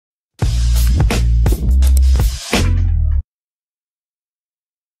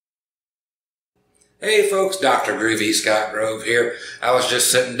Hey folks, Dr. Groovy Scott Grove here. I was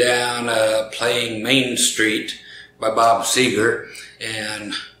just sitting down playing Main Street by Bob Seger,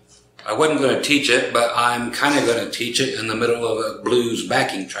 and I wasn't going to teach it, but I'm kind of going to teach it in the middle of a blues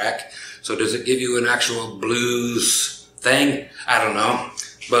backing track. So does it give you an actual blues thing? I don't know,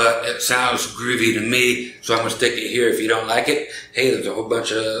 but it sounds groovy to me, so I'm going to stick it here. If you don't like it, hey, there's a whole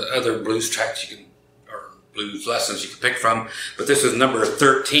bunch of other blues tracks you can blues lessons you can pick from, but this is number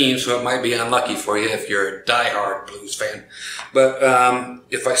 13, so it might be unlucky for you if you're a diehard blues fan. But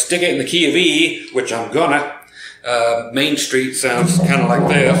if I stick it in the key of E, which I'm gonna, Main Street sounds kind of like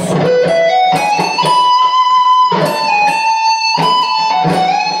this.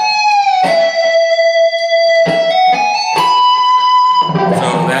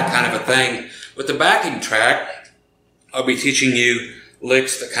 So that kind of a thing. With the backing track, I'll be teaching you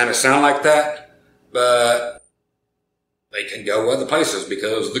licks that kind of sound like that, but they can go other places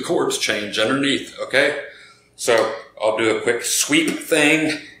because the chords change underneath, okay? So I'll do a quick sweep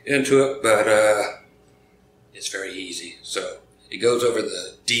thing into it, but it's very easy. So it goes over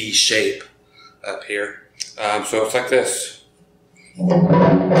the D shape up here. So it's like this.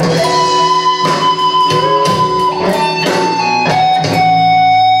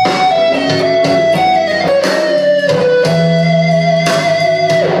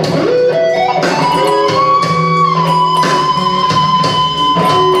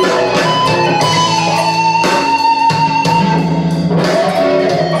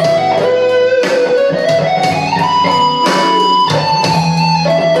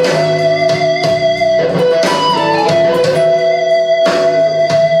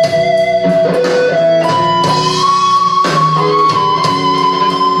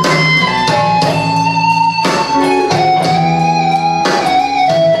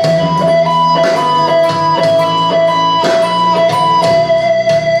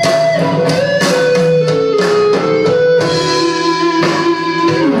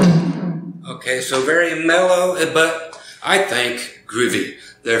 Okay, so very mellow, but I think groovy.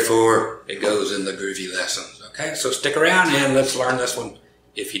 Therefore, it goes in the groovy lessons. Okay, so stick around and let's learn this one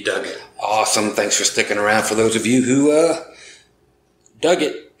if you dug it. Awesome, thanks for sticking around for those of you who dug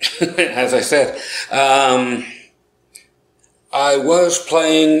it, as I said. I was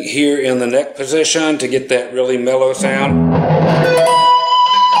playing here in the neck position to get that really mellow sound.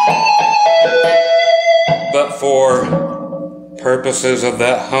 But for purposes of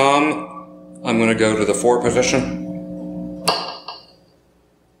that hum, I'm going to go to the 4 position.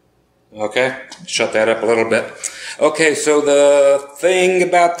 Okay, shut that up a little bit. Okay, so the thing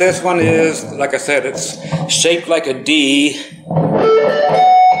about this one is, like I said, it's shaped like a D,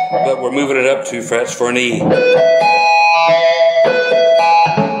 but we're moving it up 2 frets for an E. You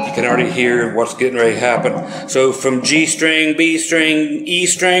can already hear what's getting ready to happen. So from G string, B string, E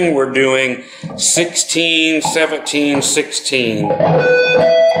string, we're doing 16, 17, 16.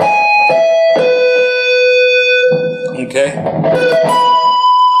 Okay.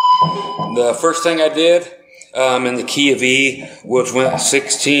 The first thing I did in the key of E was went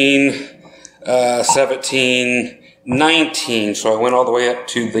 16, 17, 19. So I went all the way up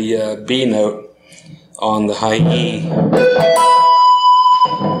to the B note on the high E.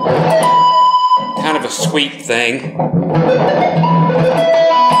 Kind of a sweet thing.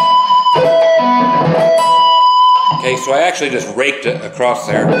 Okay, so I actually just raked it across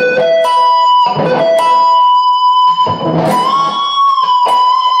there.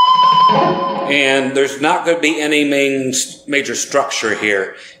 And there's not going to be any major structure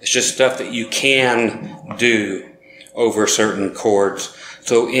here. It's just stuff that you can do over certain chords.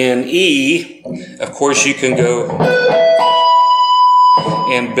 So in E, of course, you can go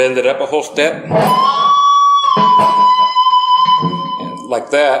and bend it up a whole step, like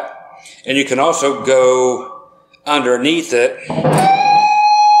that. And you can also go underneath it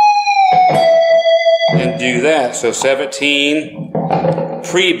and do that. So 17,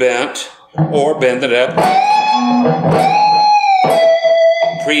 pre-bent, or bend it up.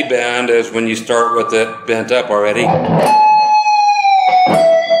 Pre-bend is when you start with it bent up already.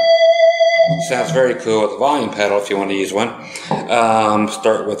 Sounds very cool with the volume pedal if you want to use one.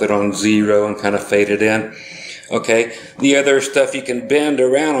 Start with it on 0 and kind of fade it in. Okay, the other stuff you can bend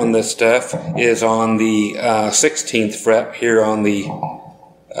around on this stuff is on the 16th fret here on the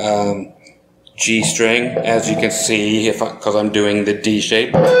G string, as you can see, because I'm doing the D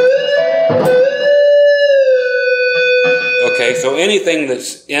shape. Okay, so anything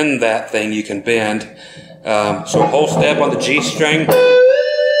that's in that thing you can bend. So whole step on the G string,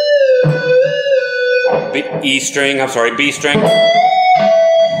 B string.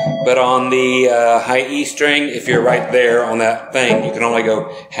 But on the high E string, if you're right there on that thing, you can only go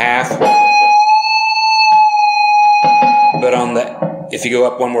half. If you go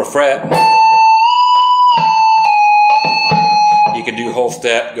up one more fret, you can do whole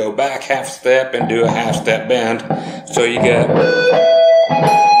step, go back half step, and do a half step bend. So you get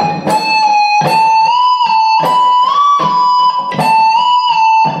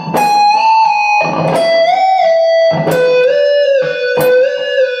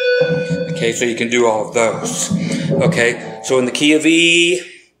okay, so you can do all of those. Okay, so in the key of E,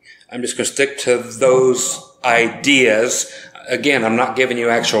 I'm just going to stick to those ideas. Again, I'm not giving you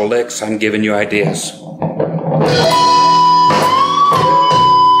actual licks, I'm giving you ideas.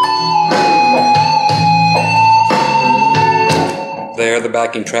 There, the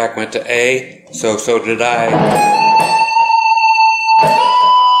backing track went to A, so did I.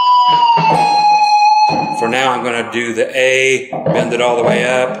 For now, I'm going to do the A, bend it all the way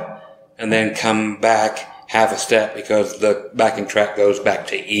up, and then come back half a step because the backing track goes back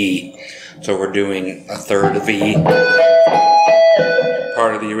to E. So we're doing a third of E,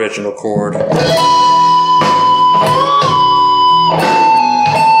 part of the original chord.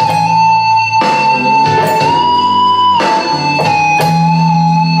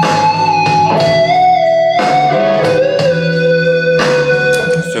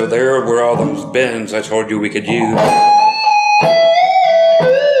 So there were all those bends I told you we could use.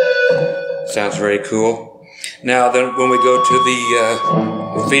 Sounds very cool. Now then, when we go to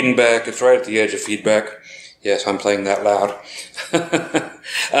the feeding back, it's right at the edge of feedback. Yes, I'm playing that loud.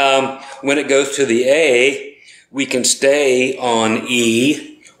 When it goes to the A, we can stay on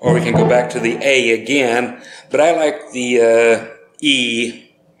E, or we can go back to the A again. But I like the E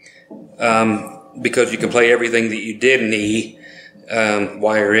because you can play everything that you did in E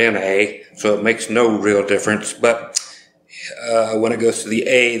while you're in A, so it makes no real difference. But when it goes to the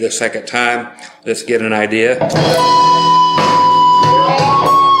A the second time, let's get an idea.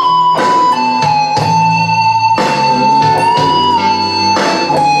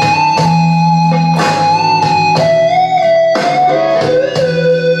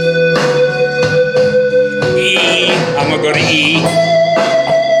 E, I'm going to go to E.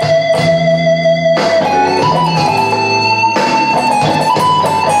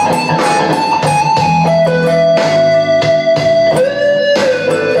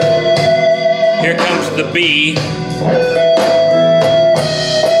 Here comes the B.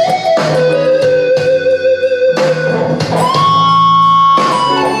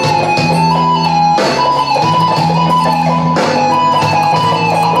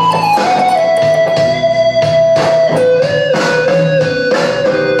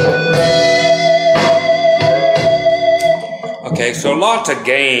 Okay, so lots of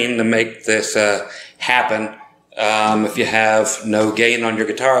gain to make this happen. If you have no gain on your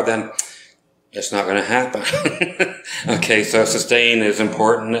guitar, then it's not going to happen. Okay, so sustain is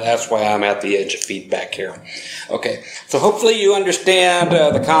important. That's why I'm at the edge of feedback here. Okay, so hopefully you understand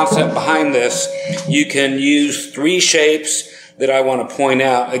the concept behind this. You can use three shapes that I want to point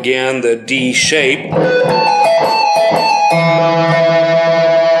out. Again, the D shape.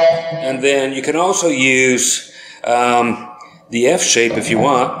 And then you can also use the F shape if you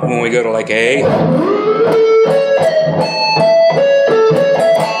want when we go to like A.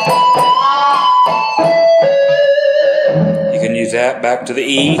 That back to the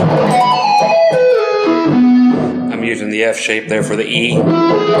E. I'm using the F shape there for the E.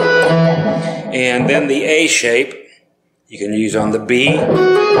 And then the A shape you can use on the B.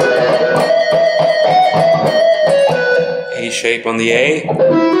 A shape on the A.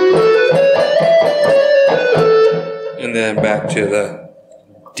 And then back to the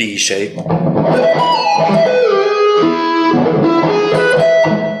D shape.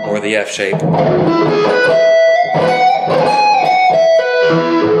 Or the F shape.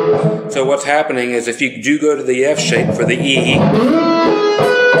 So what's happening is if you do go to the F shape for the E,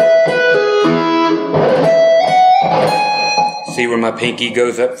 see where my pinky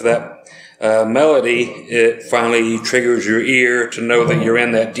goes up for that melody, it finally triggers your ear to know that you're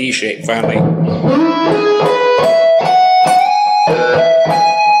in that D shape finally.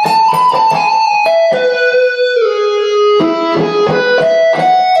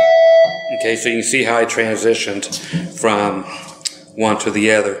 Okay, so you can see how I transitioned from one to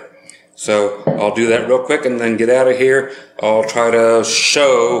the other. So I'll do that real quick and then get out of here. I'll try to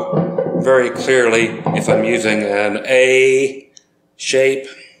show very clearly if I'm using an A shape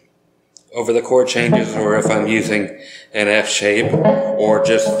over the chord changes or if I'm using an F shape or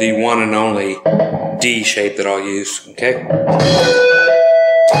just the one and only D shape that I'll use, okay?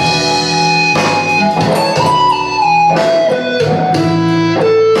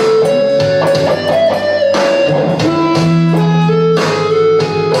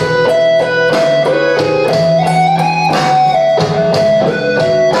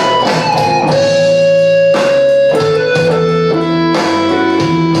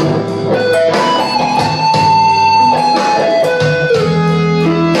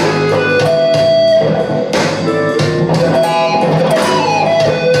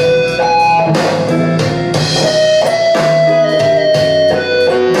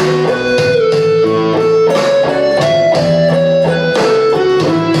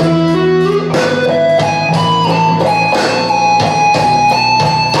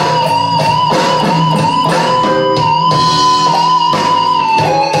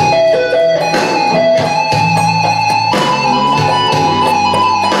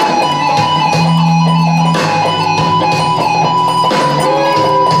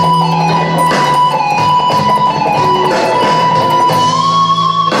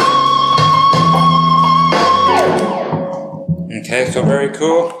 Okay, so very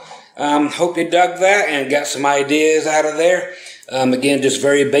cool. Hope you dug that and got some ideas out of there. Again, just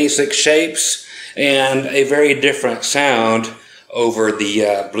very basic shapes and a very different sound over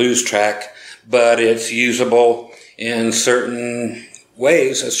the blues track, but it's usable in certain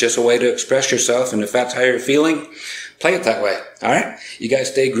ways. It's just a way to express yourself, and if that's how you're feeling, play it that way. All right, you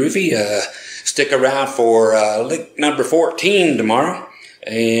guys stay groovy. Stick around for lick number 14 tomorrow,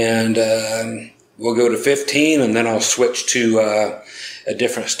 and we'll go to 15, and then I'll switch to a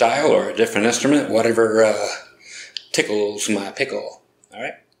different style or a different instrument, whatever tickles my pickle. All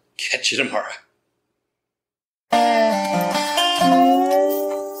right, catch you tomorrow.